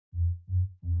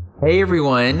Hey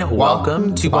everyone,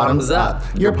 welcome to Bottoms Up,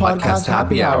 your podcast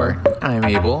happy hour. I'm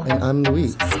Abel. And I'm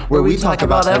Luis, where we talk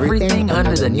about everything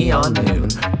under the neon moon.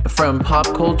 From pop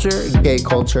culture, gay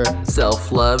culture,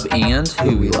 self-love, and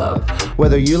who we love.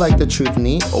 Whether you like the truth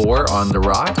neat or on the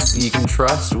rocks, you can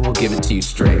trust we'll give it to you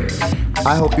straight.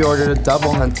 I hope you ordered a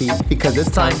double, hunty, because it's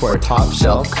time for a top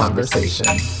shelf conversation.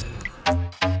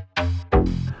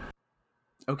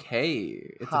 Okay,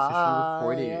 it's officially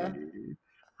recording.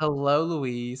 Hello,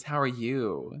 Louise. How are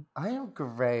you? I am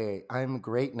great. I'm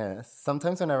greatness.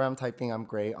 Sometimes whenever I'm typing I'm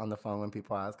great on the phone, when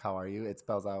people ask, how are you? It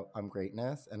spells out I'm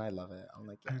greatness, and I love it. I'm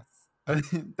like, yes.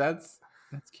 That's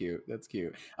cute. That's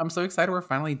cute. I'm so excited we're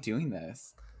finally doing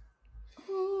this.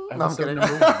 I'm kidding.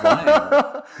 Number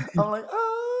one. I'm like,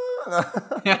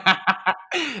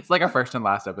 It's like our first and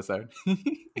last episode.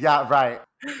 Yeah, right.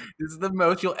 This is the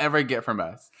most you'll ever get from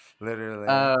us. Literally.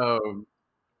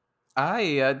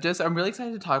 I'm really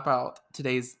excited to talk about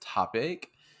today's topic,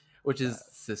 which is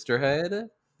sisterhood.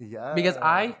 Yeah. Because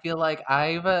I feel like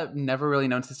I've never really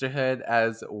known sisterhood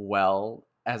as well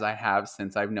as I have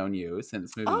since I've known you,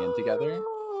 since moving in together.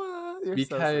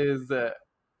 Because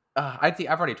I think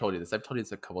I've already told you this. I've told you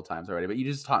this a couple times already, but you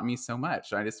just taught me so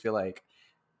much. I just feel like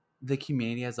the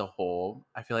community as a whole,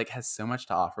 I feel like has so much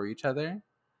to offer each other.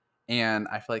 And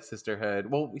I feel like sisterhood,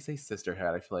 well, we say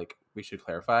sisterhood, I feel like we should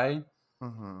clarify.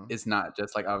 It's not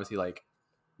just like obviously like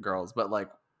girls, but like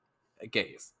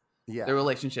gays. Yeah. The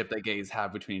relationship that gays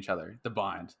have between each other, the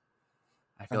bond.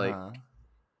 I feel like,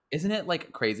 isn't it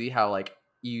like crazy how like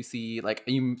you see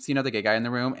another gay guy in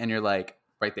the room and you're like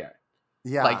right there.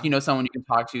 Yeah. Like, you know, someone you can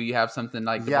talk to, you have something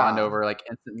like to bond over, like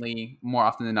instantly, more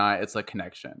often than not, it's like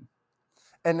connection.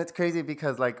 And it's crazy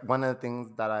because like one of the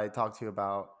things that I talk to you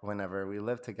about whenever we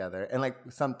live together, and like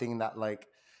something that like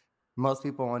most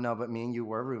people won't know, but me and you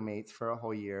were roommates for a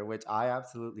whole year, which I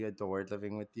absolutely adored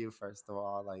living with you. First of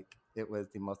all, like it was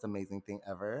the most amazing thing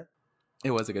ever.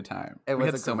 It was a good time. It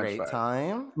was a great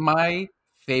time. My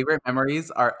favorite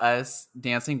memories are us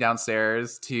dancing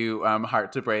downstairs to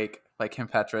Heart to Break by Kim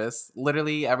Petras.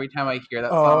 Literally every time I hear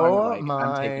that song,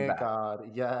 I'm taken back. Oh my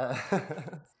God, yeah.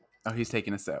 Oh, he's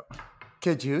taking a sip.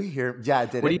 Could you hear? Yeah,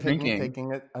 what are you drinking?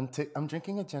 Taking it. I'm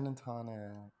drinking a gin and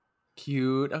tonic.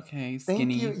 Cute. Okay,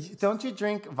 skinny. Thank you. Don't you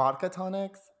drink vodka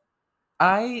tonics?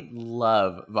 I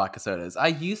love vodka sodas. I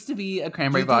used to be a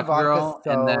cranberry vodka girl,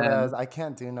 and then I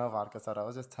can't do no vodka soda. I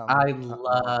was just telling. I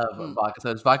love vodka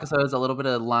sodas. Vodka sodas, a little bit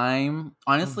of lime.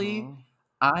 Honestly,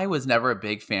 I was never a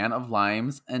big fan of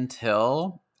limes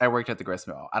until I worked at the grist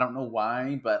mill. I don't know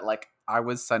why, but like I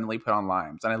was suddenly put on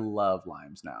limes, and I love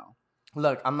limes now.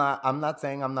 Look, I'm not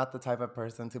saying I'm not the type of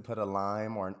person to put a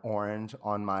lime or an orange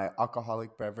on my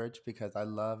alcoholic beverage, because I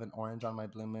love an orange on my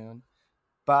Blue Moon.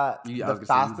 But the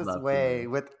fastest way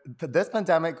with this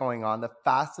pandemic going on, the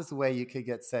fastest way you could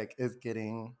get sick is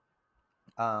getting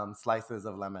slices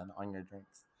of lemon on your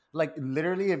drinks. Like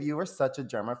literally, if you were such a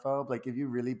germaphobe, like if you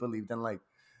really believed in like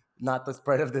not the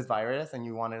spread of this virus and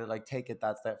you wanted to like take it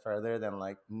that step further, then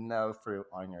like no fruit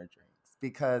on your drinks,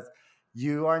 because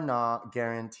you are not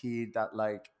guaranteed that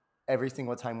like every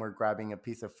single time we're grabbing a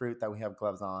piece of fruit that we have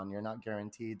gloves on. You're not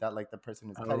guaranteed that like the person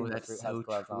who's cutting the fruit has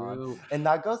gloves on. And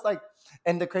that goes like,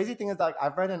 and the crazy thing is like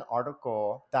I've read an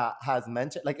article that has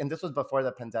mentioned like, and this was before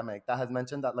the pandemic, that has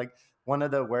mentioned that like one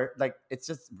of the like it's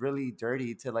just really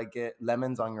dirty to like get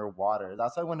lemons on your water.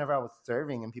 That's why whenever I was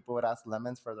serving and people would ask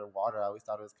lemons for their water, I always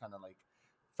thought it was kind of like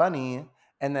funny.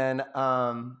 And then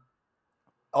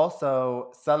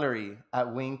also celery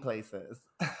at wing places.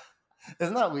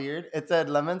 Isn't that weird? It said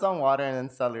lemons on water and then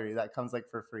celery that comes like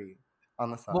for free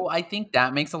on the side. Well, I think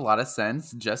that makes a lot of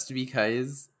sense just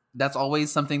because that's always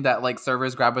something that like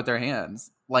servers grab with their hands.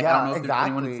 Like I don't know if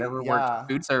anyone has ever worked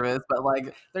food service, but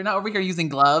like they're not over here using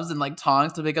gloves and like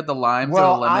tongs to pick up the limes or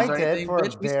the lemons or anything.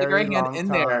 Bitch, we stick our hand in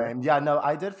there. Yeah, no,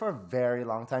 I did for a very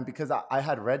long time because I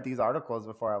had read these articles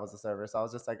before I was a server. So I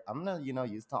was just like, I'm gonna,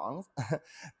 use tongs.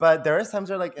 But there is times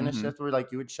where like in a shift where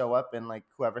like you would show up and like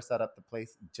whoever set up the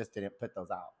place just didn't put those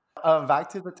out. Back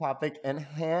to the topic in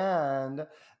hand.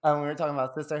 We were talking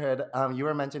about sisterhood. You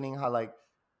were mentioning how like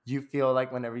you feel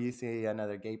like whenever you see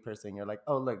another gay person, you're like,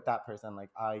 oh, look, that person, like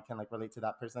I can like relate to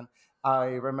that person. I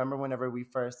remember whenever we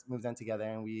first moved in together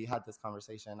and we had this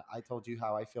conversation, I told you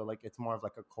how I feel like it's more of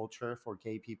like a culture for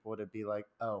gay people to be like,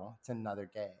 oh, it's another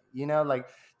gay, like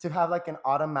to have like an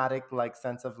automatic like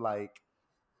sense of like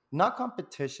not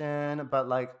competition, but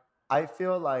like I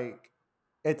feel like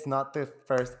it's not the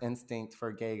first instinct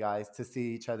for gay guys to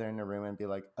see each other in a room and be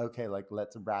like, okay, like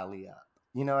let's rally up.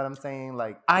 You know what I'm saying?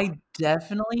 Like I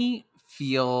definitely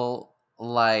feel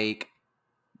like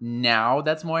now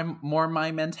that's more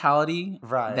my mentality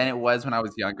than it was when I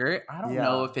was younger. I don't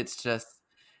know if it's just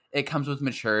it comes with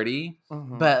maturity,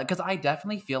 but because I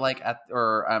definitely feel like at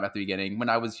the beginning when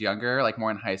I was younger, like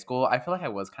more in high school, I feel like I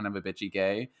was kind of a bitchy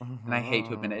gay, and I hate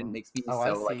to admit it. It makes me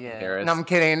so like embarrassed. No, I'm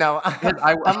kidding. No,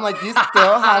 I'm like, you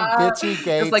still have bitchy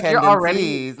gay like tendencies. You're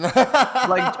already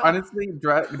like honestly,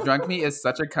 drunk me is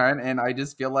such a cunt, and I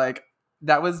just feel like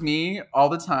that was me all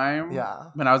the time. Yeah,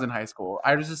 when I was in high school,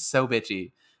 I was just so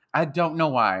bitchy. I don't know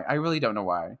why. I really don't know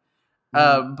why.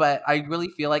 But I really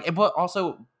feel like, but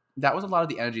also that was a lot of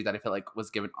the energy that I feel like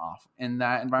was given off in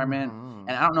that environment.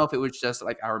 And I don't know if it was just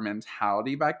like our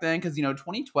mentality back then, because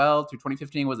 2012 through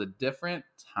 2015 was a different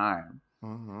time.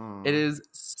 It is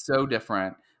so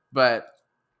different. But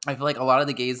I feel like a lot of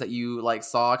the gays that you like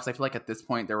saw, because I feel like at this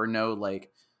point there were no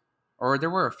like, or there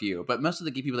were a few, but most of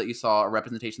the gay people that you saw, or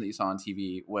representation that you saw on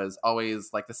TV, was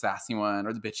always like the sassy one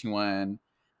or the bitchy one.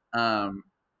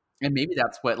 And maybe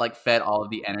that's what like fed all of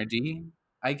the energy,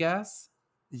 I guess.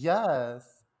 Yes.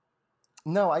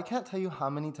 No, I can't tell you how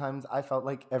many times I felt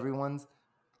like everyone's,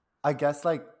 I guess,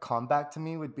 like comeback to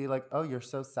me would be like, "Oh, you're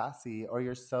so sassy," or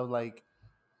 "You're so like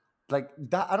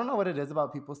that." I don't know what it is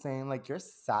about people saying like you're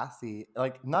sassy.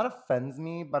 Like, not offends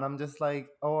me, but I'm just like,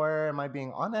 or am I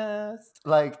being honest?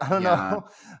 Like, I don't know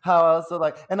how else to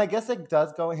like. And I guess it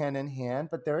does go hand in hand.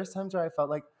 But there was times where I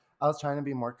felt like I was trying to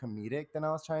be more comedic than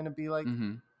I was trying to be like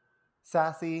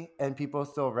sassy, and people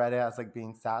still read it as like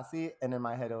being sassy, and in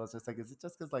my head it was just like, is it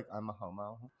just because like I'm a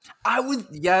homo? I was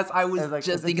like,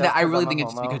 just thinking that. I really think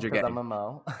it's just because you're gay. I'm a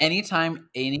mo. Anytime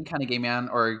any kind of gay man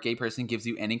or gay person gives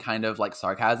you any kind of like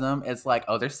sarcasm, it's like,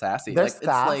 oh, they're sassy. They're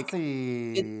like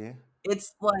sassy.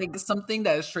 It's like something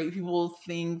that straight people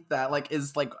think that like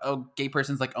is like a gay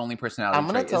person's like only personality. I'm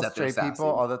gonna trait tell is that straight people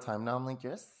all the time now. I'm like,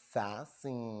 you're sassy.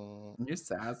 You're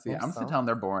sassy. You're I'm just gonna tell them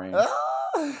they're boring.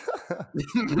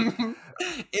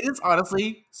 It is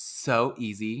honestly so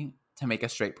easy to make a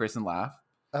straight person laugh.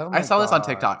 I saw this on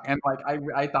TikTok, and like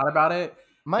I thought about it.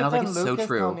 My friend like, Lucas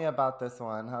so told me about this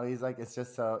one. How he's like, it's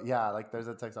just so like there's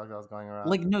a TikTok that was going around.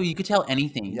 Like, no, you could tell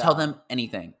anything. Tell them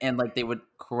anything, and like they would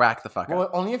crack the fuck up. Well,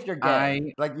 only if you're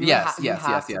gay. Like, yes.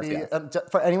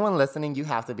 For anyone listening, you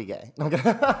have to be gay. You do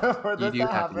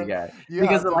have to be gay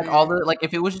because like all the like,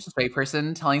 if it was just a straight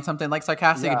person telling something like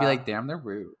sarcastic, it'd be like, damn, they're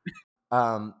rude.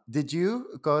 Did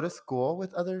you go to school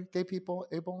with other gay people,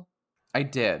 Abel? I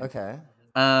did. Okay.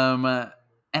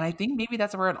 And I think maybe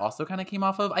that's where it also kind of came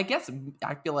off of. I guess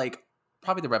I feel like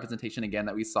probably the representation again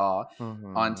that we saw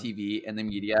on TV and the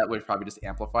media was probably just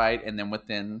amplified. And then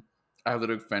within our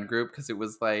little friend group, because it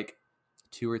was like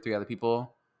 2 or 3 other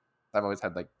people, I've always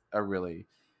had like a really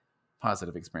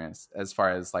positive experience as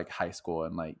far as like high school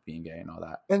and like being gay and all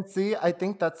that. And see, I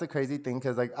think that's the crazy thing,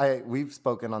 because like we've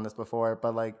spoken on this before,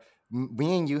 but like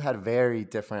me and you had very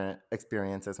different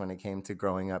experiences when it came to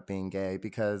growing up being gay,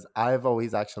 because I've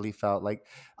always actually felt like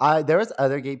there was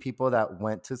other gay people that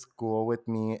went to school with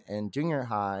me in junior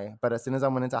high, but as soon as I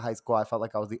went into high school, I felt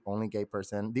like I was the only gay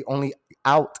person, the only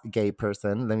out gay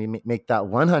person. Let me make that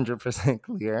 100%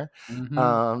 clear.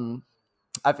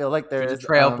 I feel like there's a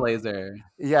trailblazer.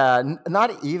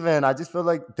 Not even. I just feel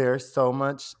like there's so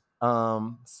much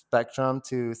spectrum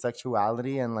to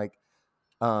sexuality and like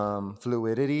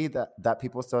fluidity that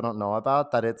people still don't know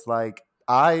about, that it's like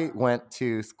I went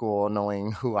to school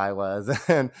knowing who I was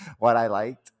and what I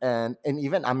liked, and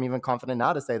even I'm even confident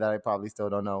now to say that I probably still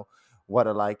don't know what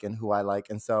I like and who I like.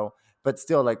 And so, but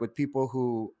still, like with people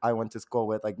who I went to school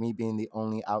with, like me being the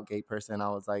only out gay person, I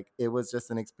was like, it was just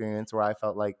an experience where I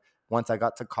felt like once I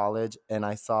got to college and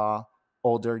I saw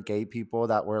older gay people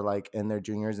that were like in their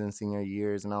juniors and senior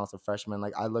years, and I was a freshman,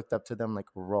 like I looked up to them like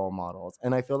role models.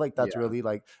 And I feel like that's really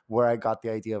like where I got the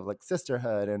idea of like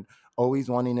sisterhood and always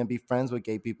wanting to be friends with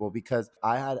gay people, because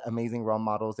I had amazing role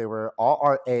models. They were all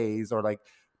RAs or like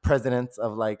presidents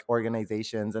of like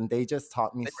organizations, and they just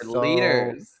taught me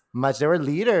so much. They were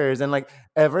leaders, and like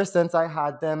ever since I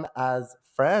had them as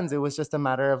friends, it was just a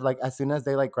matter of like, as soon as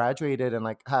they like graduated and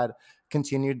like had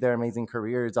continued their amazing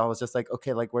careers, I was just like,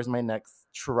 okay, like where's my next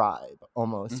tribe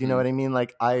almost? You know what I mean?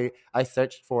 Like I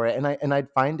searched for it, and I'd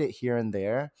find it here and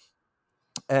there.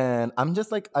 And I'm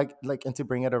just like, and to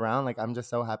bring it around, like I'm just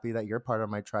so happy that you're part of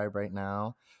my tribe right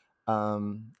now.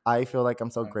 I feel like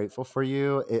I'm so grateful for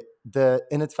you.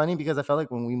 And it's funny because I felt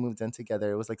like when we moved in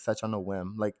together, it was like such on a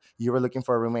whim. Like you were looking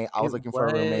for a roommate, I was looking for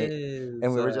a roommate,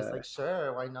 and we were just like,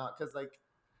 sure, why not? Because like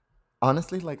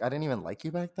honestly, like I didn't even like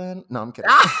you back then. No, I'm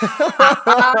kidding. I'm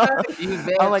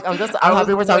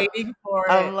happy we're talking.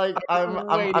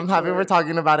 I'm happy we're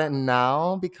talking about it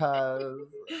now, because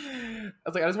I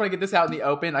was like, I just want to get this out in the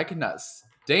open. I could not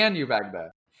stand you back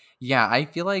then. Yeah, I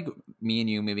feel like me and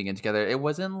you moving in together, it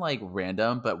wasn't like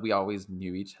random, but we always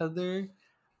knew each other.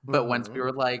 But once we Mm-hmm.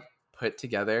 were like put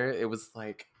together, it was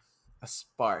like a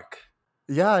spark.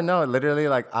 Yeah, no, literally,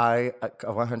 like, I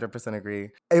 100%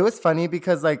 agree. It was funny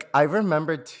because, like, I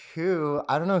remember too,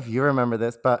 I don't know if you remember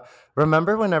this, but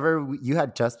remember whenever you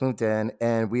had just moved in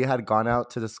and we had gone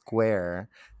out to the square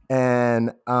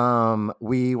and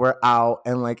we were out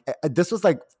and like this was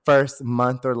like first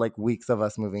month or like weeks of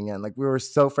us moving in. Like we were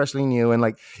so freshly new and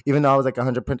like even though I was like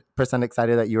 100%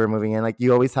 excited that you were moving in, like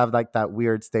you always have like that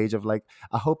weird stage of like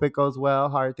I hope it goes well,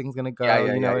 how are things gonna Yeah, go,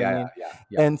 yeah, you know yeah, what I yeah, mean? yeah,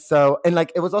 yeah. And so, and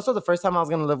like, it was also the first time I was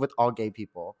gonna live with all gay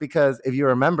people because if you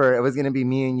remember, it was gonna be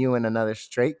me and you and another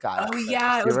straight guy Oh at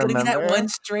yeah, first. it You was gonna be that one remember?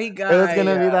 straight It was guy.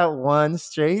 gonna be that one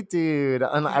straight dude,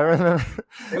 and I Yeah. remember.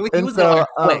 He And was gonna so,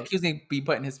 quick. He was gonna be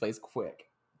put in his place quick.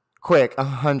 quick,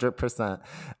 100%.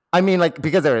 I mean, like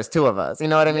because there was two of us. You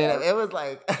know what I mean? Yeah, If it was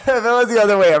like if it was the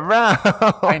other way around,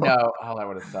 I know. Oh, that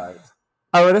would have sucked.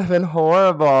 I would have been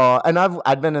horrible. And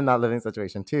I'd been in that living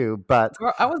situation too, but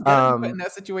Girl, I was gonna be put in um,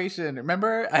 that situation.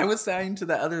 Remember, I was signed to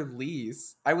the other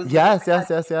lease. I was literally, yes, yes,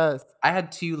 yes, yes. I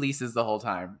had 2 leases the whole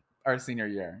time, our senior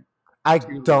year. I 2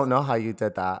 leases. don't know how you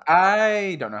did that.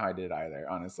 I don't know how I did it either.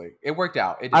 Honestly, it worked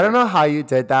out. It I did don't work know out. how you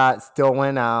did that. Still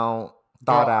went out,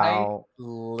 thought Girl, I out.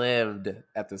 lived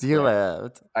at the You square.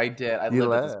 lived. I did. I You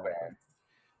lived at the lived. square.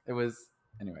 It was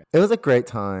anyway. It was a great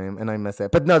time and I miss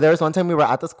it. But no, there was one time we were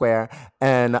at the square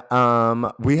and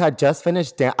we had just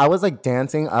finished I was like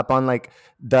dancing up on like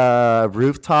the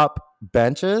rooftop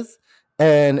benches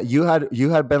and you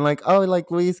had been like, "Oh, like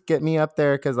Luis, get me up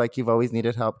there cuz like you've always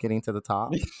needed help getting to the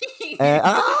top." And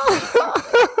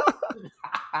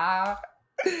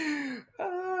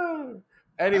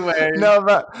Anyway, no,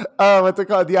 but what's it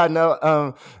called? Yeah, no.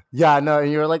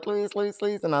 And you were like, Luis,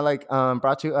 and I like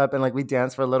brought you up and like we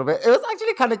danced for a little bit. It was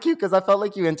actually kind of cute because I felt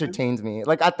like you entertained me.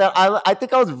 Like I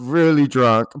think I was really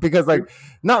drunk because like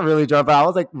not really drunk, but I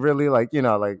was like really like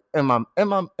like in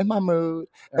my mood.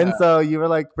 And so you were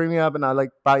like bring me up, and I like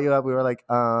brought you up. We were like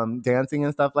dancing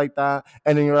and stuff like that.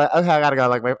 And then you were like, okay, I gotta go.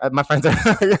 Like my friends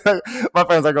are my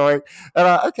friends are going.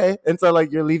 And okay, and so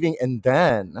like you're leaving, and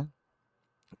then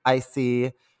I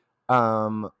see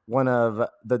one of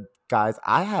the guys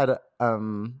I had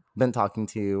been talking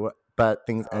to, but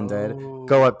things ended.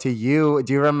 Go oh, up to you.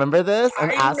 Do you remember this?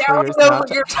 And I ask for now your know what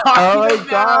Snapchat. you're Oh talking my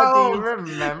god, do you about.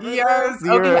 remember Yes. this? Do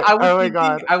Okay. you? Oh my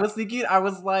god. I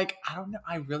was like, I don't know.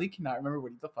 I really cannot remember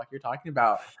what the fuck you're talking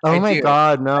about. Oh I my do.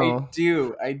 god, I no.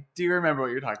 do. I do remember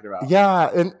what you're talking about. Yeah,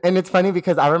 and it's funny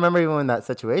because I remember even when that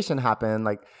situation happened,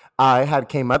 like I had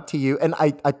came up to you and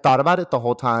I thought about it the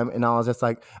whole time and I was just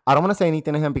like, I don't want to say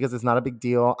anything to him because it's not a big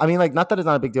deal. I mean, like not that it's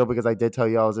not a big deal because I did tell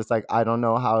you I was just like, I don't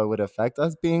know how it would affect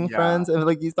us being Yeah. friends if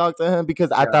like you talk to him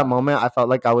because at that Yeah. moment I felt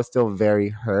like I was still very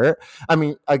hurt. I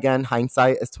mean, again,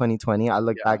 hindsight is 2020. I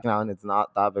look Yeah. back now and it's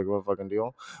not that big of a fucking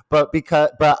deal. But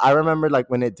I remember like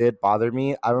when it did bother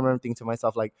me, I remember thinking to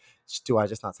myself like, do I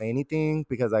just not say anything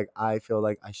because like I feel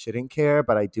like I shouldn't care,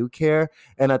 but I do care.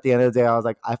 And at the end of the day, I was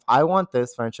like, if I want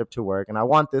this friendship to work and I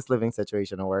want this living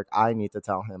situation to work, I need to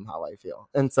tell him how I feel.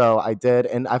 And so I did,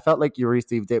 and I felt like you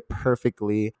received it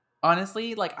perfectly.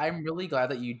 Honestly, like I'm really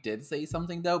glad that you did say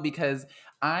something though, because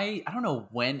I don't know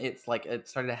when it's like it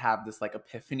started to have this like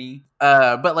epiphany.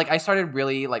 But like I started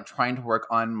really like trying to work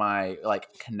on my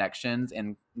like connections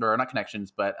and or not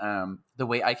connections, but the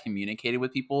way I communicated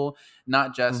with people,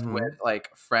 not just with Mm-hmm. like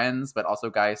friends, but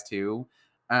also guys too.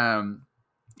 Um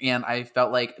and I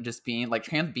felt like just being like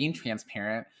being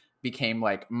transparent became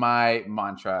like my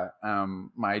mantra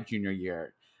my junior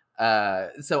year.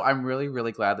 So I'm really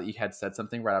really glad that you had said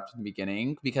something right after the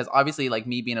beginning, because obviously like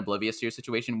me being oblivious to your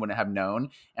situation wouldn't have known,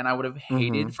 and I would have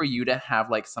hated Mm-hmm. for you to have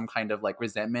like some kind of like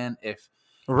resentment if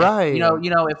Right.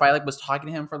 if I like was talking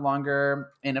to him for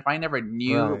longer, and if I never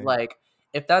knew Right. like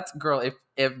if that's girl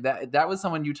if that was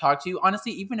someone you talked to,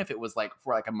 honestly, even if it was like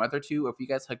for like a month or two, if you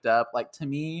guys hooked up, like to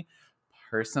me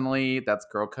personally, that's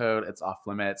girl code. It's off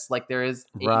limits. Like there is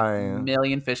eight Right.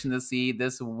 million fish in the sea.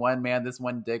 This one man, this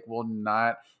one dick will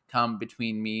not come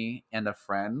between me and a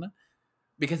friend,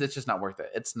 because it's just not worth it.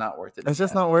 It's not worth it in It's the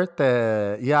just end. not worth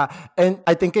it. Yeah. And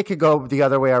I think it could go the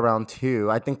other way around too.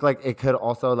 I think like it could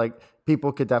also like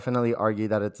people could definitely argue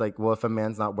that it's like, well, if a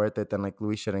man's not worth it, then like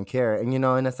Louis shouldn't care. And in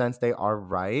a sense they are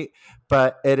right.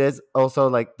 But it is also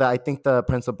like I think the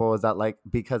principle is that like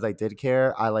because I did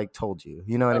care, I like told you.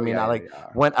 You know what I Oh mean? yeah, I yeah, like yeah.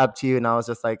 went up to you and I was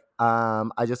just like,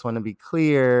 I just want to be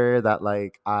clear that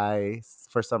like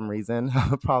for some reason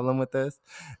have a problem with this.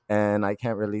 And I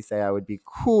can't really say I would be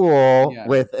cool Yeah.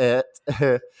 with it.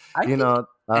 I you think know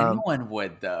anyone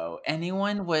would though.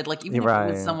 Anyone would, like, even if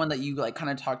it was someone that you like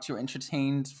kind of talked to or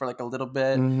entertained for like a little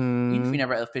bit, even if you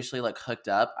never officially like hooked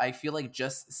up, I feel like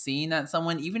just seeing that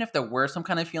someone, even if there were some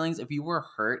kind of feelings, if you were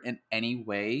hurt in any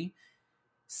way,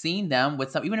 seeing them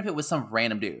with some, even if it was some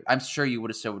random dude, I'm sure you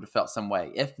would have felt some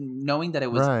way. If knowing that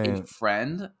it was a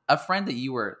friend that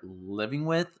you were living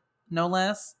with, no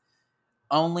less,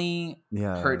 only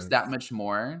hurts that much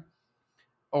more.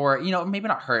 Or, you know, maybe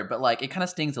not hurt, but like it kind of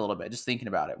stings a little bit just thinking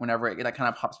about it whenever that kind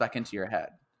of pops back into your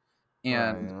head.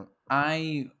 And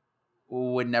I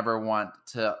would never want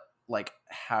to like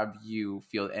have you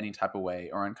feel any type of way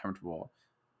or uncomfortable.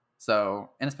 So,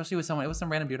 and especially with someone, it was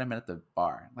some random dude I met at the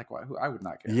bar. Like, who I would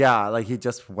not care. Yeah, like he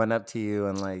just went up to you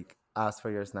and like asked for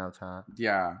your Snapchat.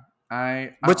 Yeah,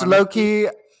 which low key,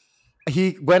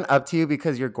 he went up to you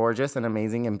because you're gorgeous and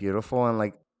amazing and beautiful, and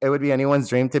like it would be anyone's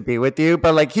dream to be with you.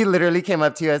 But like he literally came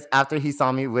up to you after he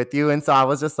saw me with you, and so I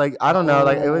was just like, I don't know,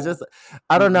 like it was just,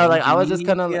 I don't know, like I was just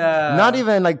kind of not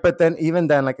even like, but then even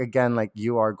then, like again, like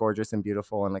you are gorgeous and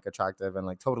beautiful and like attractive and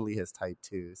like totally his type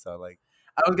too. So like.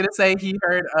 I was gonna say he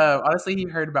heard. Honestly, he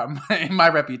heard about my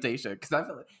reputation because I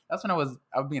feel like that's when I was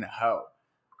being a hoe.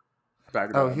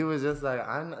 He was just like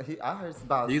I heard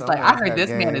about. He's like, I heard this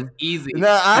game. Man is easy. No,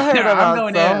 I heard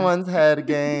about someone's head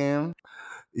game.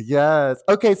 Yes.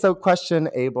 Okay. So, question,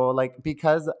 Abel. Like,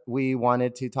 because we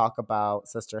wanted to talk about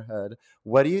sisterhood,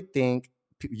 what do you think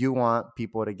you want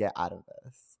people to get out of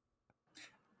this?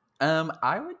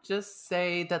 I would just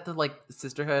say that the like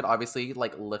sisterhood, obviously,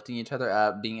 like lifting each other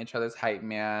up, being each other's hype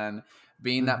man,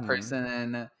 being that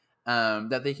person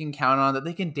that they can count on, that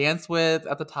they can dance with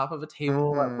at the top of a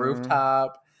table at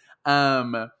rooftop.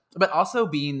 But also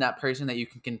being that person that you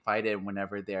can confide in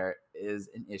whenever there is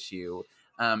an issue.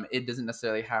 It doesn't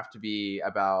necessarily have to be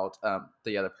about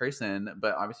the other person,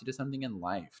 but obviously just something in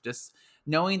life. Just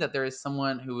knowing that there is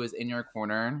someone who is in your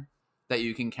corner that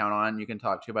you can count on, you can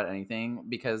talk to about anything,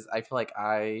 because I feel like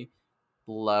I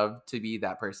love to be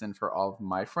that person for all of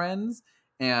my friends.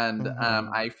 And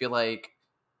I feel like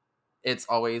it's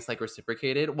always like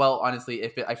reciprocated. Well, honestly,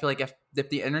 I feel like if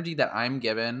the energy that I'm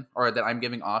given or that I'm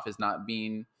giving off is not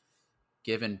being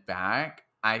given back,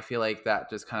 I feel like that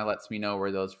just kind of lets me know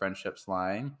where those friendships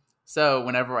lie. So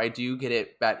whenever I do get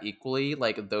it back equally,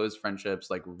 like those friendships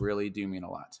like really do mean a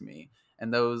lot to me.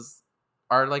 And those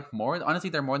are like more, honestly,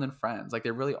 they're more than friends. Like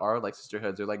they really are like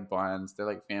sisterhoods. They're like bonds. They're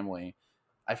like family.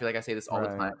 I feel like I say this all the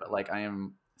time, but like I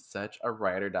am such a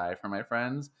ride or die for my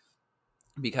friends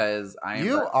because I am.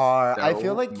 You are. I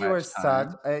feel like you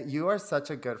are such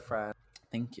a good friend.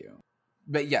 Thank you.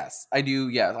 But yes, I do.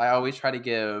 Yes, I always try to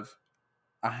give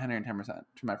 110%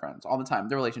 to my friends all the time,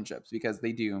 the relationships, because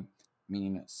they do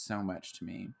mean so much to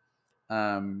me.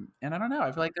 And I don't know,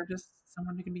 I feel like they're just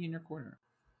someone who can be in your corner.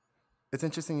 It's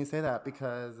interesting you say that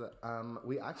because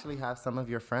we actually have some of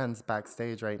your friends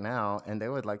backstage right now, and they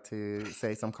would like to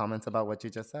say some comments about what you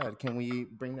just said. Can we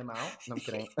bring them out? No, I'm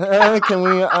kidding. Can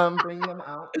we bring them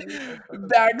out?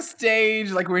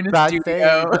 Backstage, like we're in a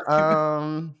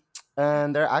studio.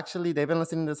 And they've been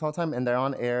listening this whole time, and they're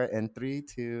on air in 3,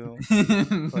 2.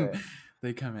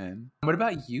 They come in. What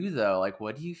about you though? Like,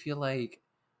 what do you feel like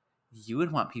you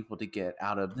would want people to get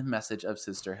out of the message of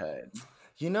sisterhood?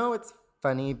 You know, it's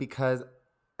funny because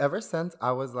ever since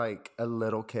I was like a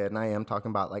little kid, and I am talking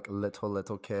about like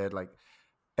little kid, like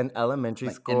in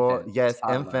elementary school. Infant, yes,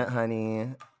 infant,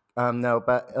 honey. No,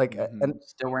 but like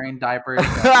still wearing diapers.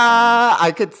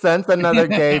 I could sense another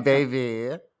gay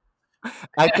baby.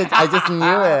 I just knew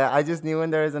it. I just knew when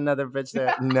there was another bitch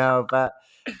there. No, but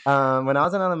when I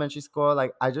was in elementary school,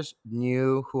 like I just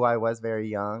knew who I was very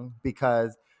young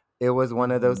because it was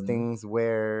one of those things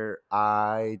where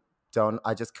I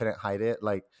just couldn't hide it.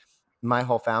 Like my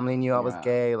whole family knew I was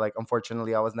gay. Like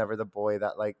unfortunately, I was never the boy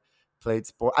that like played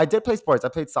sport. I did play sports. I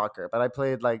played soccer, but I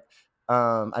played like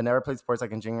I never played sports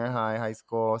like in junior high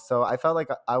school. So I felt like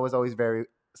I was always very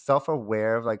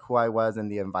self-aware of like who I was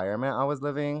and the environment I was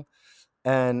living.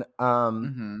 And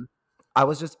I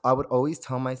would always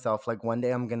tell myself like one day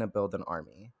I'm gonna build an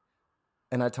army.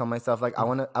 And I tell myself like I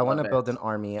want to build an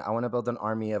army. I want to build an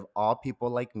army of all people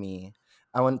like me.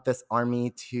 I want this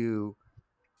army to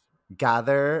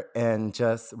gather and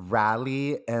just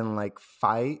rally and like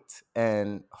fight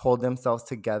and hold themselves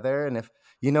together. And if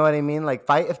you know what I mean, like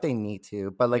fight if they need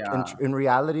to, but like in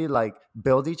reality, like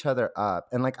build each other up.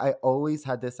 And like I always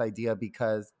had this idea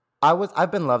because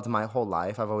I've been loved my whole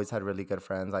life. I've always had really good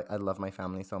friends. I love my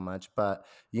family so much, but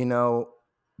you know,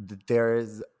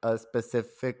 there's a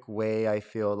specific way I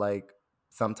feel like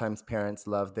sometimes parents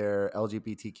love their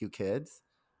LGBTQ kids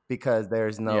because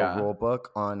there's no rule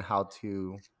book on how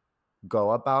to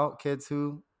go about kids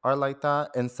who are like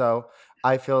that. And so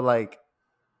I feel like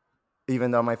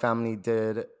even though my family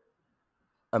did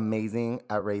amazing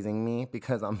at raising me,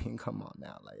 because I mean, come on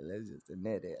now, like let's just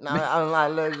admit it. Now I'm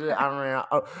like, legit, I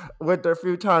mean, with the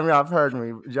few times y'all have heard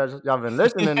me, y'all been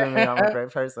listening to me. I'm a great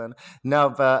person. No,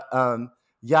 but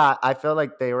yeah, I feel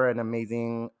like they were an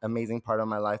amazing part of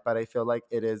my life. But I feel like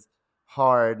it is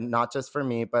hard, not just for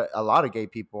me, but a lot of gay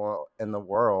people in the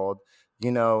world,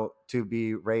 you know, to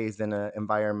be raised in an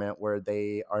environment where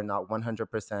they are not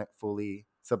 100% fully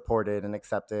supported and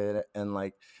accepted, and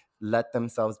like let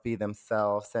themselves be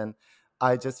themselves. And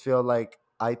I just feel like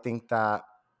I think that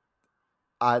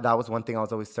that was one thing I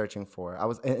was always searching for.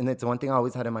 And it's one thing I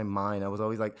always had in my mind. I was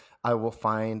always like, I will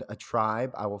find a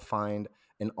tribe. I will find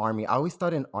an army. I always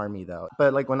thought an army though.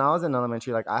 But like when I was in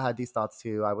elementary, like I had these thoughts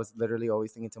too. I was literally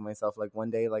always thinking to myself, like one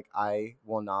day, like I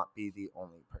will not be the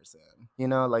only person. You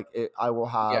know, like I will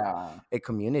have Yeah. a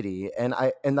community, and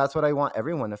that's what I want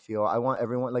everyone to feel. I want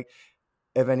everyone, like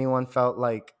if anyone felt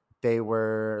like they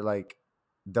were like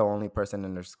the only person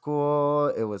in their school,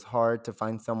 it was hard to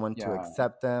find someone to Yeah.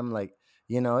 accept them. Like,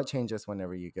 you know, it changes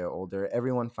whenever you get older.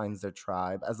 Everyone finds their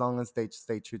tribe as long as they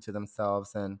stay true to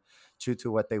themselves and true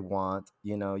to what they want.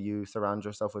 You know, you surround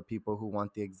yourself with people who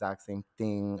want the exact same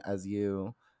thing as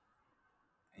you.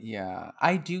 Yeah,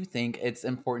 I do think it's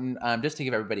important, just to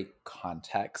give everybody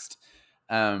context,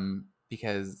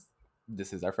 because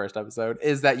this is our first episode,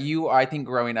 is that you, I think,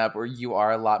 growing up, or you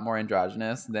are a lot more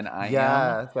androgynous than I am.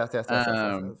 Yes, yes, yes, yes, yes, yes,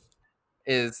 Um, yes.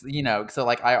 is so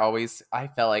like I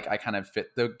felt like I kind of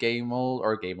fit the gay mold,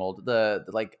 or gay mold, the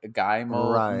like guy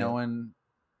mold. No Right. one,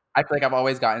 I feel like I've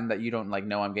always gotten that you don't like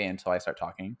know I'm gay until I start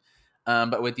talking.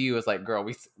 But with you, it's like, girl,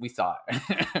 we saw it,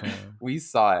 Yeah. we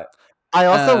saw it. I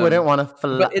also wouldn't Um, want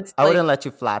but it's I like. wouldn't let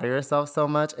you flatter yourself so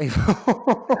much.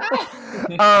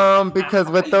 Because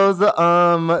with those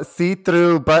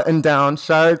see-through button-down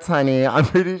shirts, honey, I'm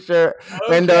pretty sure,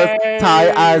 and those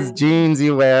tie-ass Okay. jeans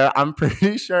you wear, I'm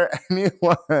pretty sure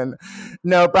anyone.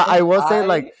 No, but I And will say,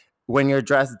 like, when you're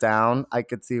dressed down, I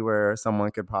could see where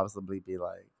someone could possibly be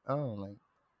like, oh, like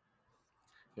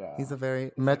he's yeah, a very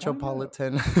it's like, I don't know.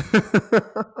 metropolitan.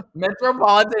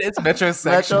 Metropolitan, it's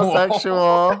metrosexual.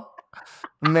 Metrosexual.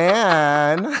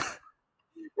 Man.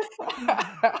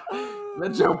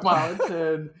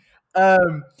 Metropolitan.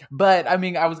 But I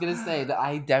mean, I was gonna say that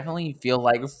I definitely feel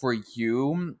like for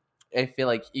you, I feel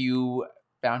like you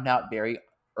found out very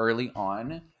early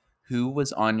on who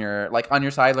was on your, like, on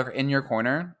your side, like in your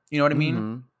corner. You know what I mean?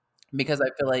 Mm-hmm. Because I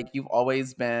feel like you've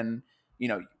always been,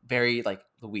 very like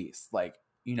Luis. Like,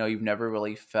 you've never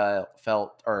really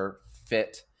felt or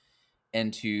fit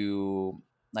into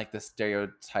like the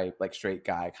stereotype, like straight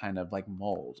guy kind of like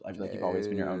mold. I feel like you've always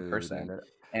been your own No, no, person, no,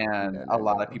 and no, a no,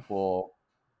 lot of no. people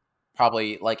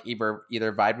probably like either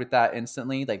vibed with that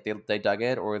instantly, like they dug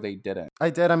it, or they didn't.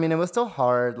 I did. I mean, it was still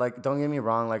hard. Like, don't get me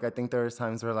wrong. Like, I think there was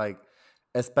times where, like,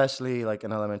 especially like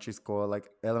in elementary school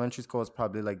is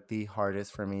probably like the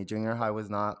hardest for me. Junior high was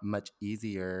not much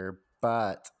easier,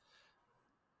 but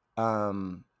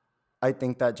um, I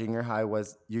think that junior high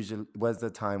was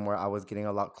the time where I was getting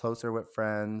a lot closer with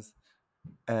friends,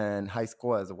 and high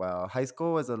school as well. High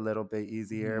school was a little bit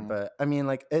easier, Mhm. but I mean,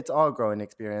 like, it's all growing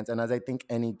experience. And as I think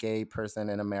any gay person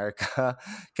in America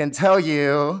can tell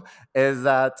you, is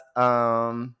that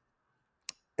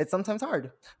it's sometimes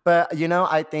hard. But you know,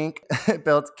 I think it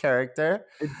builds character.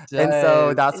 It And so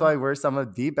does. that's why we're some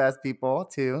of the best people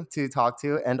to talk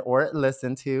to and or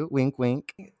listen to. Wink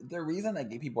wink. The reason that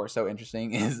gay people are so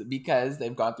interesting is because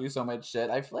they've gone through so much shit.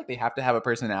 I feel like they have to have a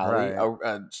personality, Right.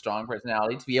 a strong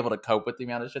personality, to be able to cope with the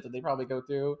amount of shit that they probably go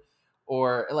through,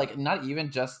 or like not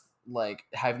even just like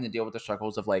having to deal with the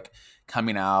struggles of like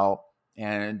coming out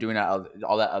and doing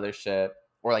all that other shit,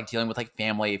 or like dealing with like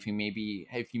family if you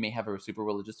may have a super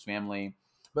religious family.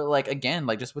 But like again,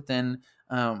 like just within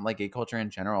like gay culture in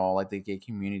general, like the gay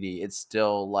community, it's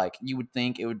still like you would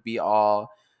think it would be all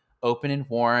open and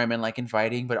warm and like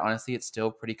inviting, but honestly it's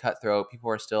still pretty cutthroat. People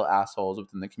are still assholes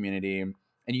within the community, and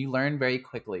you learn very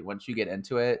quickly once you get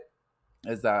into it,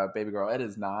 is that, baby girl, it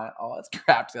is not all it's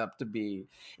cracked up to be.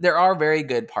 There are very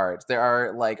good parts, there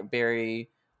are like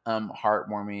very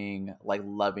heartwarming, like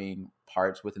loving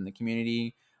parts within the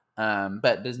community,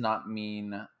 but does not mean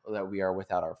that we are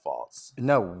without our faults.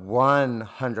 No,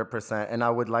 100%. And I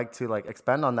would like to like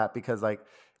expand on that because like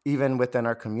even within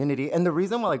our community, and the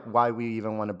reason why we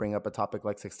even want to bring up a topic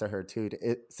like sisterhood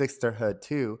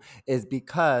too is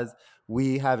because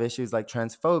we have issues like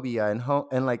transphobia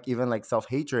and like even like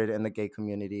self-hatred in the gay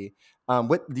community.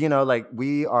 With like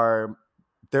we are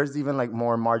there's even like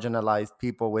more marginalized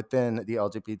people within the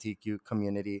LGBTQ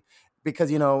community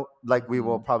because, like we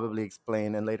will probably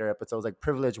explain in later episodes, like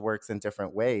privilege works in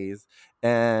different ways.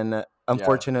 And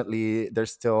unfortunately,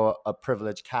 there's still a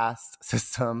privileged caste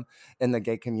system in the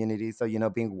gay community. So,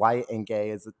 being white and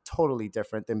gay is totally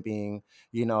different than being,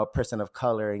 a person of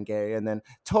color and gay. And then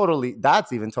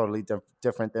that's even totally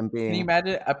different than being. Can you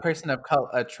imagine a person of color,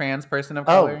 a trans person of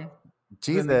Oh, color?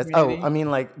 Jesus. Oh, I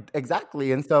mean, like,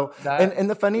 exactly. And so, and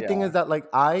the funny thing is that, like,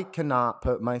 I cannot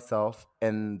put myself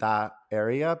in that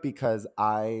area because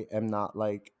I am not,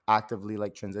 like, actively,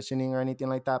 like, transitioning or anything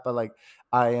like that. But, like,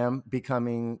 I am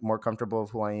becoming more comfortable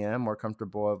of who I am, more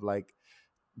comfortable of, like,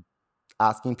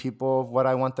 asking people what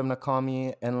I want them to call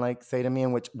me and, like, say to me,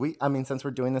 in which since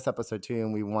we're doing this episode too,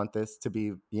 and we want this to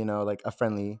be, like,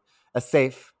 a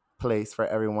safe place for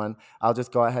everyone, I'll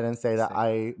just go ahead and say that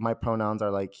my pronouns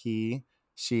are like he,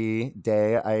 she,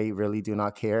 they. I really do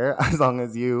not care as long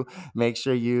as you make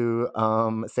sure you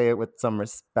say it with some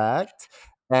respect.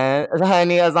 And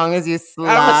honey, as long as you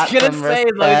slap some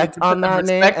respect on that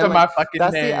name. And, like,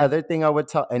 that's the other thing I would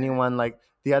tell anyone. Like,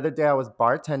 the other day I was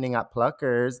bartending at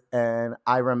Pluckers, and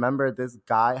I remember this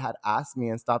guy had asked me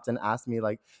and stopped and asked me,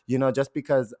 like, just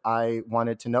because I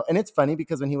wanted to know. And it's funny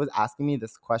because when he was asking me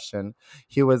this question,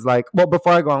 he was like, well,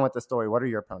 before I go on with the story, what are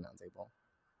your pronouns, Abel?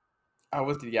 I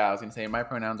was going to say my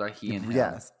pronouns are he and him.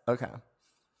 Yes. Okay.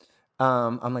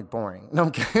 I'm like boring. No,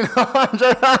 I'm kidding.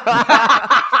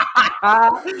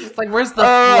 It's like, where's the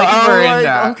flavor in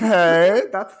that? Okay,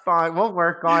 that's fine. We'll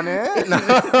work on it.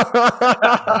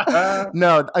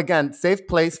 No, again, safe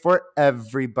place for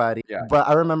everybody. Yeah. But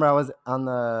I remember I was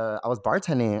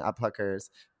bartending at Pluckers,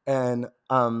 and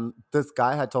this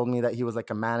guy had told me that he was,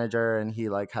 like, a manager, and he,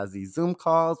 like, has these Zoom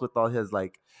calls with all his,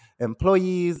 like,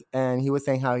 employees, and he was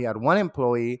saying how he had one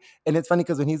employee. And it's funny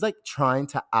because when he's, like, trying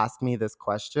to ask me this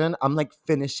question, I'm, like,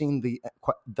 finishing the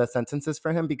sentences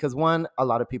for him because, one, a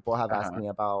lot of people have asked me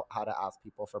about how to ask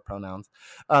people for pronouns.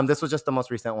 This was just the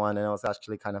most recent one, and it was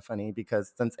actually kind of funny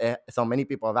because since so many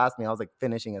people have asked me, I was, like,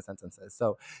 finishing his sentences.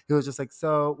 So he was just like,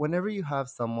 so whenever you have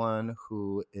someone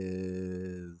who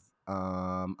is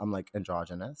I'm like,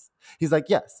 androgynous. He's like,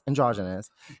 yes, androgynous.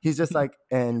 He's just like,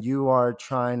 and you are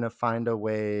trying to find a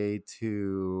way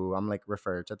to, I'm like,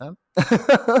 refer to them.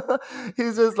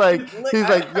 He's just like,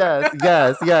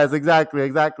 yes,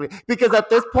 exactly. Because at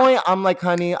this point, I'm like,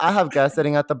 honey, I have guests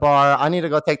sitting at the bar. I need to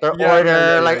go take their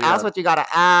order. Ask what you gotta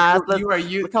ask.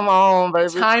 Come on,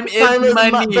 baby. Time is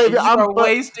money. Baby, I'm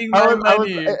wasting my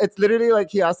money. It's literally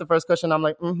like he asked the first question. I'm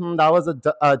like, that was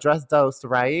a dress dose,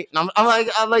 right? And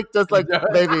I'm like, just like,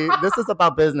 baby, this is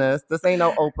about business. This ain't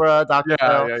no Oprah, Dr.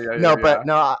 Phil.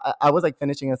 No, I was, like,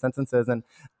 finishing his sentences, and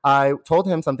I told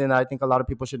him something that I think a lot of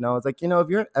people should know. It's like, if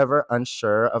you're ever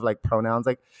unsure of, like, pronouns,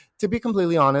 like, to be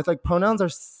completely honest, like, pronouns are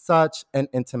such an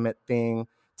intimate thing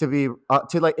to be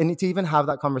and to even have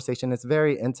that conversation. It's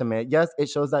very intimate. Yes, it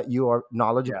shows that you are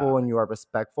knowledgeable and you are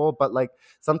respectful, but, like,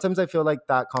 sometimes I feel like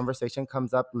that conversation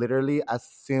comes up literally as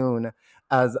soon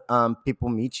as people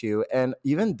meet you, and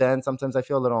even then sometimes I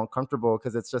feel a little uncomfortable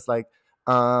because it's just like,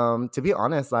 to be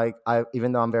honest, like,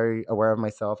 even though I'm very aware of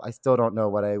myself, I still don't know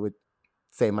what I would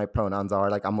say my pronouns are.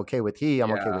 Like, I'm okay with he,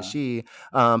 I'm okay with she,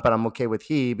 but I'm okay with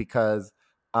he because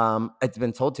it's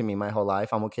been told to me my whole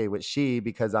life. I'm okay with she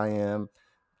because I am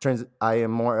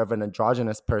more of an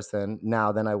androgynous person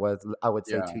now than I would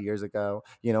say 2 years ago,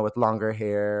 with longer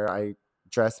hair. I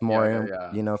dress more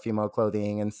in, female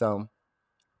clothing. And so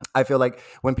I feel like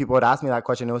when people would ask me that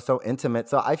question, it was so intimate.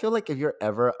 So I feel like if you're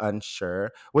ever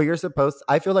unsure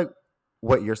I feel like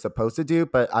what you're supposed to do,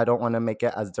 but I don't want to make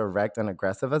it as direct and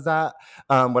aggressive as that.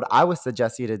 What I would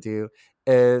suggest you to do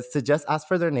is to just ask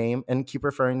for their name and keep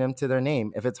referring them to their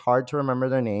name. If it's hard to remember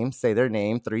their name, say their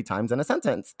name 3 times in a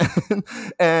sentence.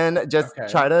 And just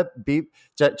try to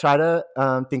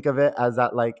think of it as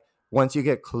that, like, once you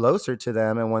get closer to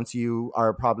them and once you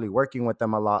are probably working with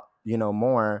them a lot,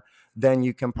 more, then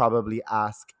you can probably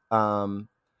ask,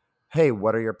 hey,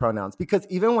 what are your pronouns? Because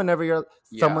even whenever you're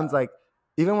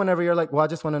like, well, I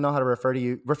just want to know how to refer to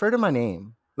you, refer to my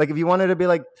name. Like, if you wanted to be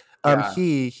like,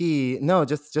 he, no,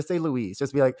 just say Luis.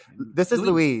 Just be like, this is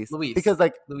Luis. Because,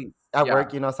 like, at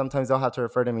work, sometimes they'll have to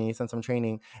refer to me since I'm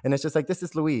training. And it's just like, this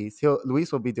is Luis.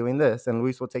 Luis will be doing this and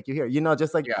Luis will take you here.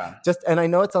 Just like, and I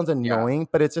know it sounds annoying,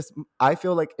 but it's just, I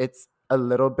feel like it's a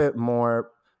little bit more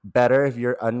better if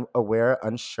you're unaware,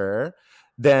 unsure,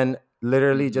 than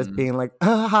literally just being like,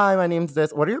 hi, my name's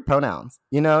this. What are your pronouns?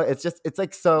 It's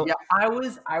like, so. Yeah, I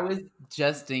was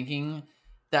just thinking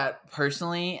that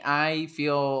personally, I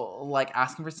feel like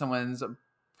asking for someone's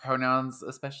pronouns,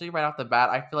 especially right off the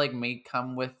bat, I feel like may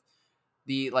come with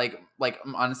the like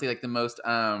honestly, like, the most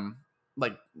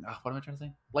like what am I trying to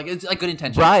say? Like it's like good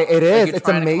intentions, right? It like is. you're It's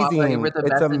trying to come off like amazing. with the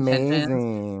It's best intentions,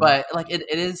 amazing. but like it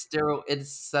is still,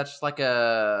 it's such like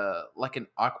an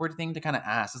awkward thing to kind of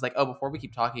ask. It's like, oh, before we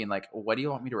keep talking, like what do you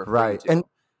want me to refer you Right. And to?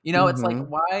 You know, it's like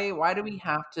why do we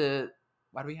have to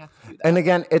do and that?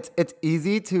 again, it's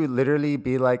easy to literally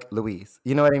be like Luis.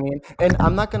 You know what I mean? And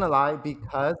I'm not gonna lie,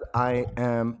 because I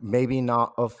am maybe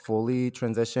not a fully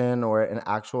transition or an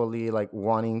actually like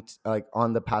wanting to, like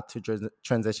on the path to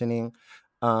transitioning,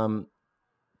 um,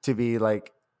 to be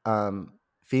like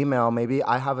female. Maybe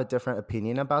I have a different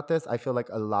opinion about this. I feel like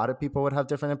a lot of people would have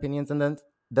different opinions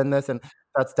than this, and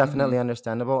that's Mm-hmm. definitely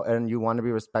understandable. And you want to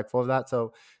be respectful of that.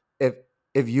 So if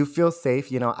if you feel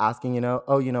safe, asking,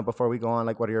 oh, before we go on,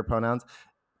 like, what are your pronouns?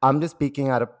 I'm just speaking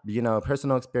out of,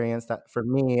 personal experience that for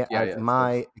me, Yeah, as yes,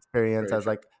 that's my experience very as true.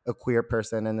 like a queer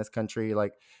person in this country,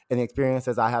 like, and the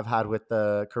experiences I have had with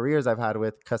the careers I've had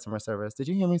with customer service. Did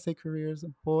you hear me say careers?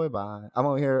 Boy, bye. I'm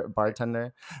over here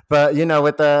bartender, but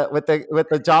with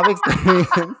the job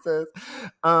experiences,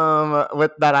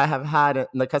 with that I have had in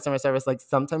the customer service, like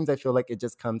sometimes I feel like it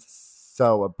just comes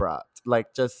so abrupt,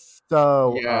 like just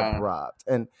so Yeah, abrupt,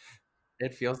 and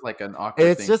it feels like an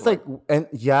awkward it's thing to just like. like, and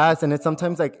yes, and it's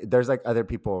sometimes like there's like other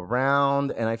people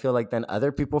around, and I feel like then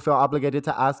other people feel obligated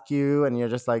to ask you, and you're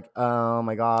just like, oh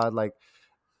my god, like,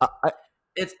 I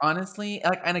It's honestly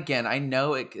like, and again, I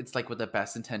know it's like with the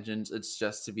best intentions. It's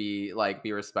just to be like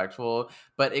be respectful,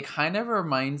 but it kind of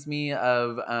reminds me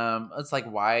of it's like,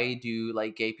 why do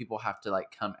like gay people have to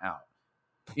like come out?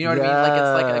 You know what I mean? Like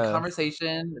it's like a yes,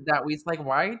 conversation that we, it's like,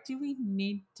 why do we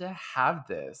need to have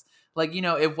this? Like,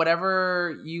 if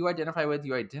whatever you identify with,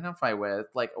 you identify with,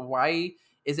 like, why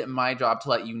is it my job to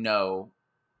let you know?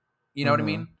 You know what I hmm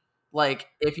mean? Like,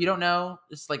 if you don't know,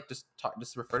 just talk,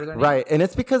 just refer to their name. right, and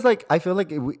it's because like I feel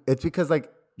like it's because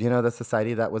like, the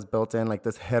society that was built in, like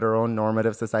this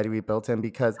heteronormative society we built in,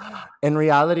 because in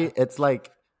reality it's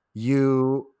like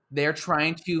you They're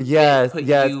trying to yes, put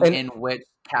yes, you in which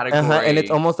and it's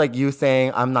category. almost like you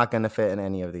saying I'm not gonna fit in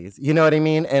any of these. You know what I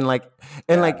mean? And like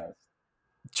Yes.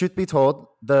 truth be told,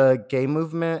 the gay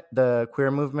movement, the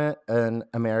queer movement in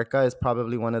America is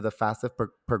probably one of the fastest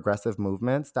progressive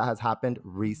movements that has happened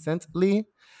recently.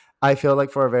 I feel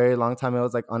like for a very long time it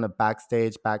was like on a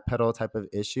backstage backpedal type of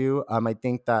issue. I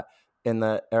think that in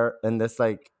this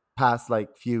like past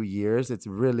like few years, it's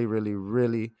really, really,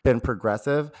 really been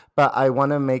progressive. But I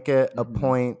want to make it a Mhm.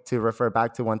 point to refer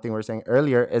back to one thing we were saying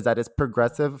earlier, is that it's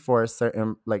progressive for a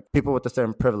certain like people with a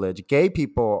certain privilege. Gay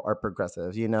people are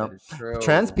progressive, That is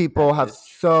trans true. That people have is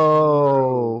true.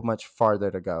 so much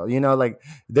farther to go. Like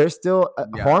there's still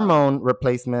Yeah. hormone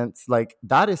replacements, like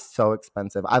that is so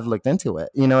expensive. I've looked into it.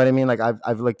 You know what I mean? Like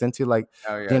I've looked into like,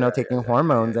 Oh, yeah, yeah, yeah, taking yeah,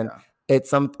 yeah, yeah, hormones, and yeah.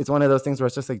 it's one of those things where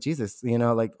it's just like Jesus,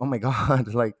 like, oh my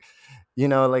God, like,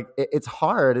 like it's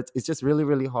hard. It's just really,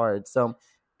 really hard. So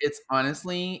It's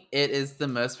honestly, it is the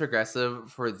most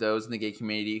progressive for those in the gay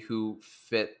community who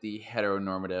fit the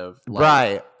heteronormative, like,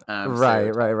 right, right,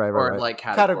 right, stereotype right, right, or, right. like,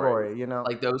 category. Category,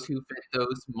 Like, those who fit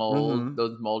Mm-hmm.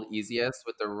 those mold easiest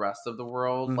with the rest of the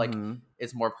world, like, Mm-hmm.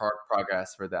 it's more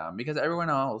progress for them because everyone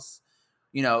else,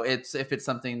 it's if it's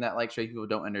something that, like, straight people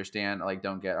don't understand, like,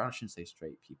 don't get, I shouldn't say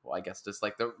straight people, I guess just,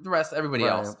 like, the rest, everybody Right.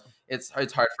 else, it's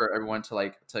hard for everyone to,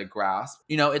 like, to grasp.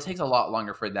 It takes a lot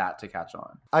longer for that to catch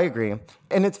on. I agree.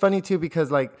 And it's funny too, because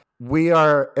like we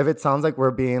are, if it sounds like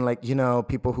we're being like,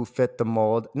 people who fit the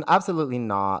mold, absolutely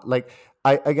not. Like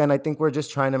I think we're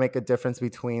just trying to make a difference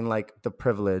between like the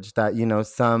privilege that,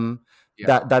 some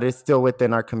Yeah. that is still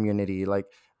within our community. Like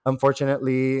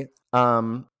unfortunately,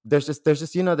 there's just, there's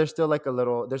still like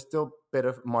there's still a bit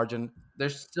of margin.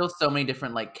 There's still so many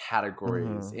different like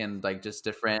categories Mhm. and like just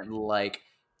different like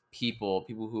people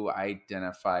who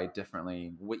identify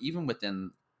differently, even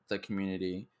within the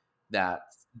community that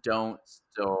don't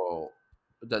still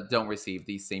that don't receive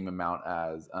the same amount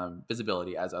as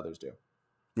visibility as others do.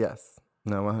 Yes.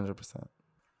 No, 100%.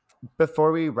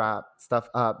 Before we wrap stuff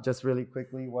up, just really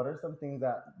quickly, what are some things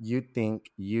that you think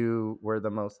you were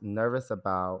the most nervous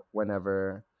about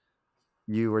whenever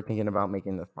you were thinking about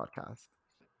making this podcast?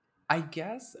 I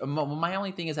guess my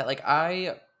only thing is that like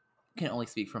I can only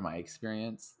speak from my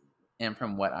experience and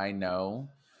from what I know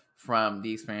from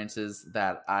the experiences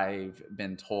that I've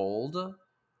been told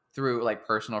through like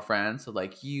personal friends, so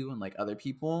like you and like other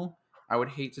people. I would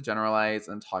hate to generalize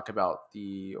and talk about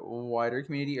the wider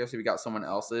community, or so we got someone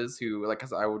else's who like,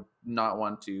 because I would not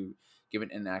want to give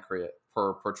an inaccurate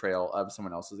portrayal of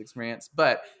someone else's experience.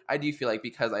 But I do feel like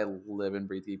because I live and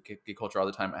breathe gay culture all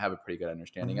the time, I have a pretty good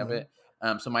understanding of Mm-hmm. it.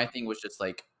 So my thing was just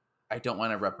like, I don't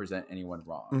want to represent anyone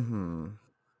wrong. Mm-hmm.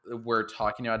 We're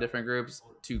talking about different groups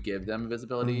to give them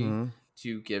visibility, Mm-hmm.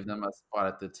 to give them a spot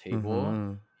at the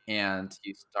table and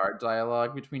to start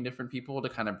dialogue between different people to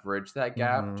kind of bridge that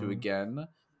gap to, again,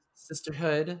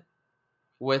 sisterhood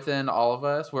within all of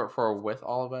us, with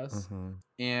all of us.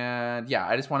 And yeah,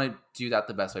 I just want to do that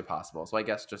the best way possible. So I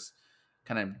guess just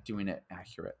kind of doing it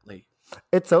accurately.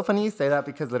 It's so funny you say that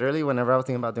because literally whenever I was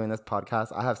thinking about doing this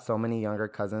podcast, I have so many younger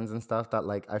cousins and stuff that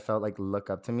like I felt like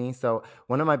look up to me. So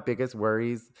one of my biggest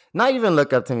worries, not even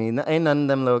look up to me, ain't none of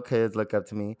them little kids look up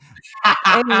to me.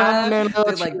 Ain't none of them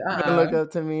little like, look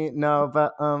up to me. No,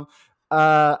 but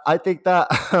I think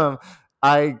that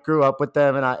I grew up with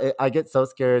them, and I get so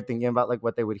scared thinking about like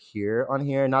what they would hear on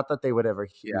here. Not that they would ever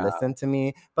listen to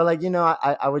me, but like, you know,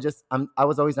 I would just I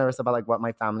was always nervous about like what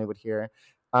my family would hear.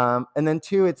 And then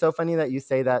two, it's so funny that you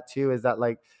say that too, is that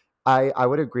like I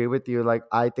would agree with you. Like,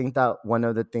 I think that one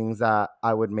of the things that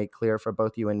I would make clear for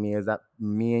both you and me is that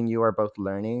me and you are both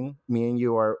learning. Me and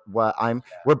you are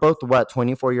we're both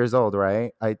 24 years old,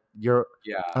 right?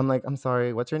 I'm like, I'm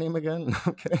sorry, what's your name again?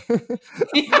 Okay.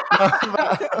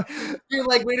 You're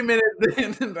like, wait a minute,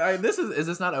 is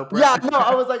this not Oprah? Yeah, no,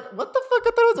 I was like, what the fuck?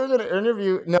 I thought I was doing an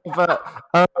interview. No, but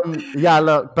yeah,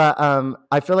 look, but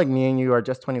I feel like me and you are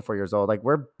just 24 years old. Like,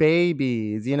 we're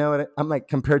babies, you know. I'm like,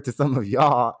 compared to some of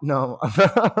y'all, no,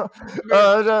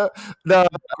 no,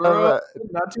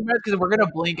 not too much, because we're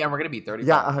gonna blink and we're gonna be 30.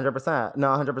 Yeah, 100%. No,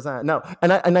 100%. No,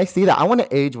 and I see that. I want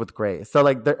to age with grace. So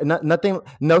like, nothing,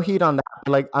 no heat on that.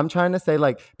 Like, I'm trying to say,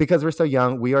 like, because we're so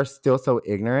young, we are still so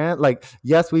ignorant. Like,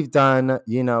 yes, we've done,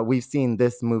 you know, we've seen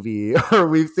this movie or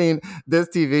we've seen this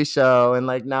TV show, and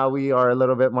like now we are a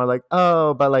little bit more like,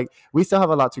 oh, but like we still have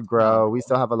a lot to grow. We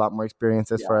still have a lot more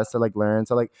experiences for us to like learn.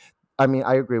 So like, I mean,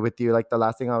 I agree with you. Like, the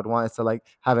last thing I would want is to like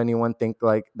have anyone think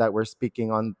like that we're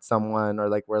speaking on someone, or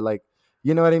like we're like,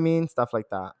 you know what I mean? Stuff like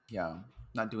that. Yeah.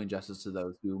 Not doing justice to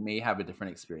those who may have a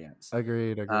different experience.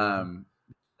 Agreed.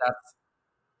 That's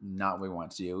not what we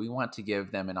want to do. We want to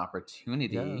give them an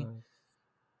opportunity. Yeah.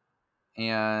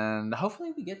 And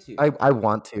hopefully we get to. I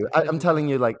want to. I'm telling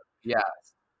you, like, yes.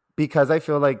 Because I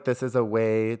feel like this is a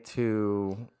way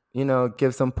to, you know,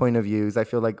 give some point of views. I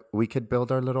feel like we could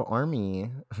build our little army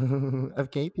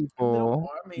of gay people.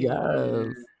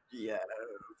 Yes. Yeah.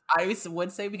 I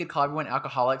would say we could call everyone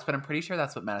alcoholics, but I'm pretty sure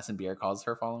that's what Madison Beer calls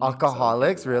her following.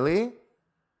 Alcoholics, really?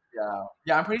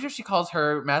 Yeah, I'm pretty sure she calls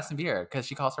her Madison Beer because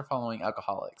she calls her following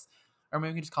alcoholics. Or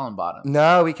maybe we can just call them bottoms.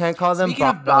 No, we can't call them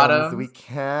bottoms. We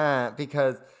can't,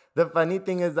 because the funny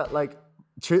thing is that like,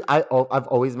 I've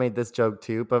always made this joke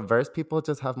too, but verse people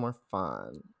just have more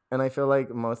fun, and I feel like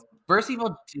most verse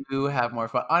people do have more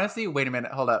fun. Honestly, wait a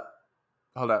minute, hold up.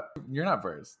 You're not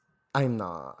verse. I'm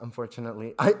not,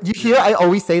 unfortunately. You hear, I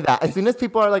always say that. As soon as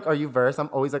people are like, are you verse? I'm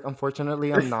always like,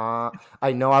 unfortunately, I'm not.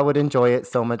 I know I would enjoy it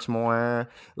so much more.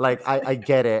 Like, I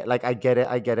get it. Like, I get it.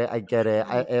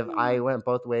 If I went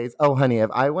both ways, oh, honey,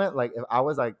 if I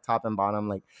was like top and bottom,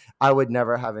 like, I would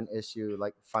never have an issue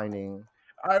like finding.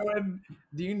 I would.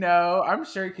 Do you know? I'm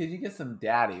sure because you get some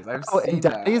daddies. I've seen and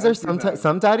daddies are sometimes.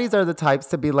 Some daddies are the types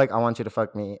to be like, "I want you to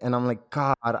fuck me," and I'm like,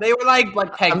 God. They were like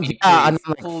peg me, please. Yeah, and I'm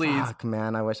like, please. Fuck,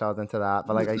 man, I wish I was into that,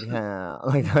 but like, I can't.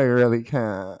 Like, I really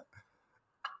can't.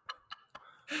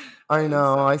 I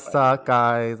know, I suck,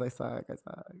 guys. I suck.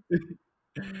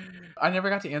 I never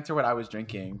got to answer what I was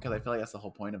drinking because I feel like that's the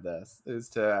whole point of this, is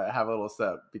to have a little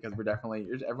sip, because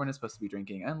everyone is supposed to be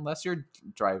drinking unless you're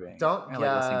driving. Don't,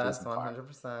 yes,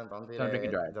 100%. Don't do that. Drink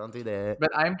and drive. Don't do that. But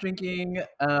I'm drinking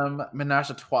Menage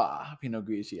a Trois Pinot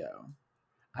Grigio.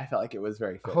 I felt like it was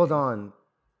very fitting. Hold on.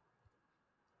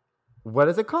 What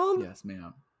is it called? Yes,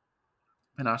 ma'am.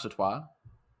 Menage a Trois.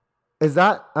 Is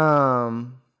that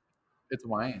It's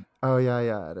wine. Oh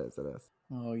yeah, it is.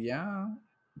 Oh yeah.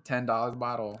 $10 a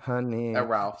bottle, honey. At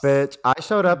Ralph's. Bitch, I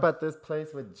showed up at this place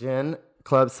with gin,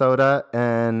 club soda,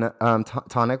 and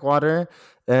tonic water,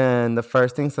 and the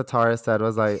first thing Satara said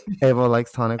was like, "Abel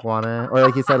likes tonic water," or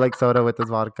like he said like soda with his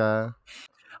vodka.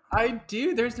 I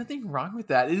do. There's nothing wrong with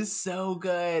that. It is so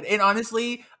good. And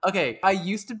honestly, okay, I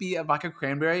used to be a vodka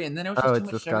cranberry, and then it was just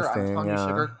too much sugar. I'm telling you,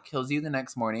 sugar kills you the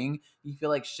next morning. You feel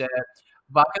like shit.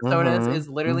 Vodka sodas is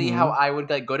literally how I would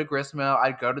like go to Gristmill.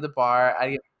 I'd go to the bar.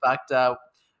 I'd get fucked up.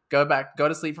 Go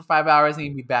to sleep for 5 hours, and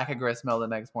you'd be back at Gristmill the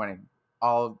next morning.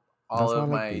 All of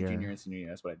my junior and senior year,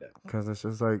 that's what I did. Because it's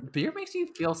just like, beer makes you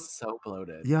feel so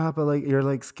bloated. Yeah, but like, you're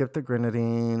like, skip the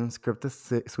grenadine, skip the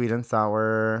sweet and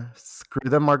sour, screw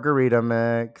the margarita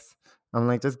mix. I'm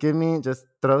like, just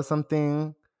throw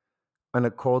something in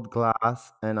a cold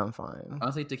glass, and I'm fine.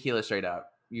 Honestly, tequila straight up.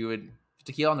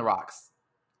 Tequila on the rocks,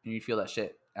 and you'd feel that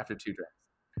shit after 2 drinks.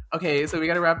 Okay, so we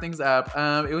got to wrap things up.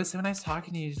 It was so nice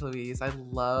talking to you, Louise. I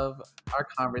love our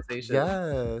conversation.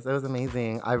 Yes, it was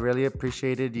amazing. I really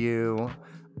appreciated you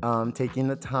taking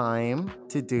the time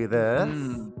to do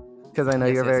this because I know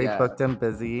you're very booked and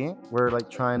busy. We're like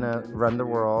trying to run the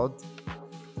world.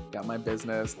 Got my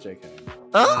business, JK.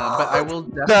 But I will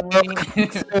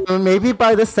definitely maybe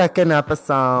by the second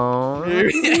episode.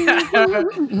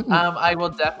 I will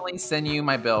definitely send you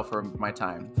my bill for my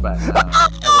time. But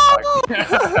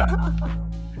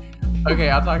okay,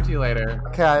 I'll talk to you later.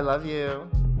 Okay, I love you.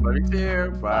 Love you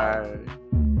too. Bye.